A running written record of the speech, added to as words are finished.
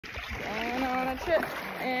Going on a trip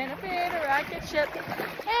in a favorite rocket ship.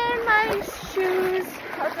 And my shoes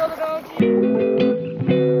are filled with algae.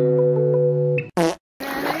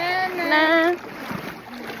 Na.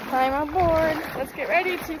 Climb aboard. Let's get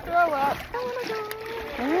ready to throw up. I wanna go.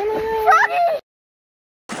 Froggy!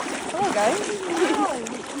 Come on, guys.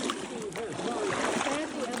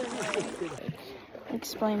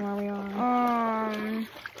 Explain where we are.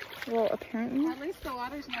 Well, apparently. At least the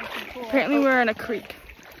water's nice and cool. Apparently, we're in a creek.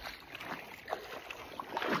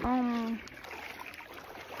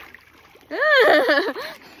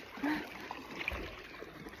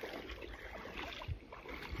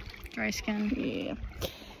 Dry skin.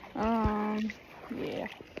 Yeah. Yeah.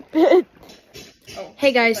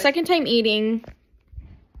 Hey guys, second time eating.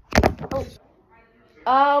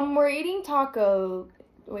 We're eating taco.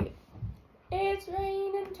 Wait. It's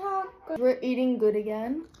raining tacos. We're eating good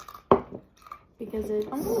again. Because it's...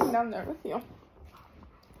 I'm going down there with you.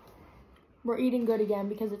 We're eating good again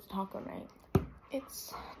because it's taco night.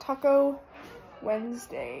 It's Taco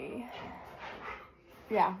Wednesday.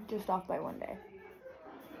 Yeah, just off by one day.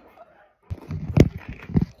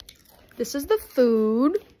 This is the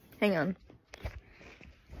food. Hang on.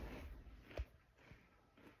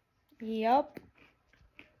 Yep.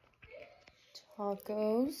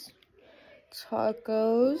 Tacos.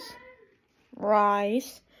 Tacos.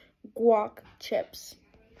 Rice. Guac chips.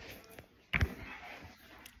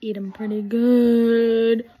 Eat them pretty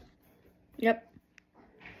good. Yep.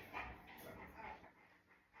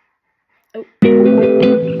 Oh.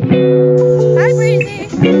 Hi, Breezy.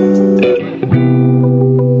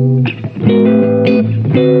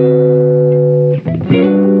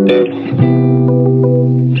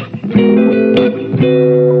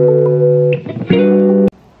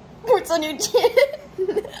 What's on your chin?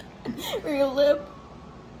 Or your lip?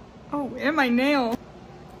 Oh, and my nail.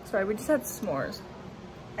 Sorry, we just had s'mores.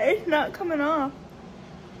 It's not coming off.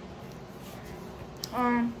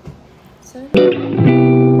 So